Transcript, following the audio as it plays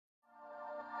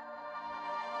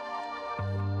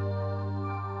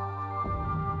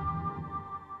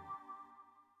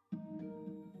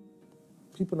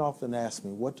People often ask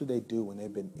me, what do they do when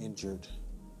they've been injured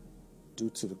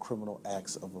due to the criminal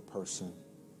acts of a person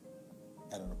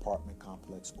at an apartment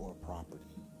complex or a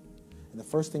property? And the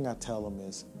first thing I tell them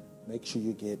is make sure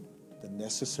you get the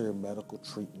necessary medical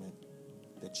treatment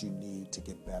that you need to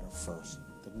get better first.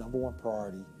 The number one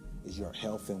priority is your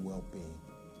health and well-being.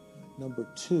 Number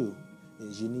two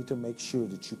is you need to make sure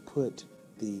that you put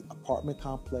the apartment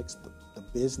complex, the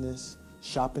business,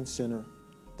 shopping center,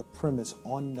 the premise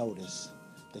on notice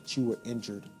that you were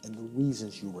injured and the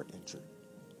reasons you were injured.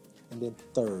 And then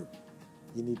third,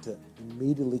 you need to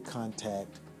immediately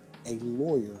contact a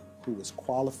lawyer who is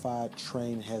qualified,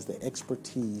 trained, has the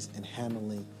expertise in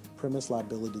handling premise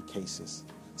liability cases,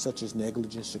 such as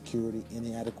negligent security,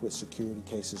 inadequate security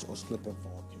cases, or slip and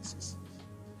fall cases.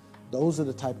 Those are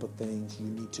the type of things you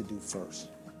need to do first,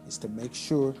 is to make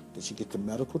sure that you get the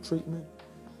medical treatment,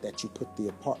 that you put the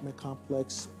apartment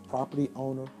complex, property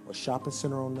owner, or shopping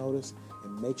center on notice,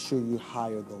 and make sure you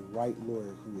hire the right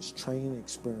lawyer who is trained and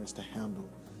experienced to handle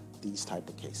these type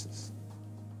of cases.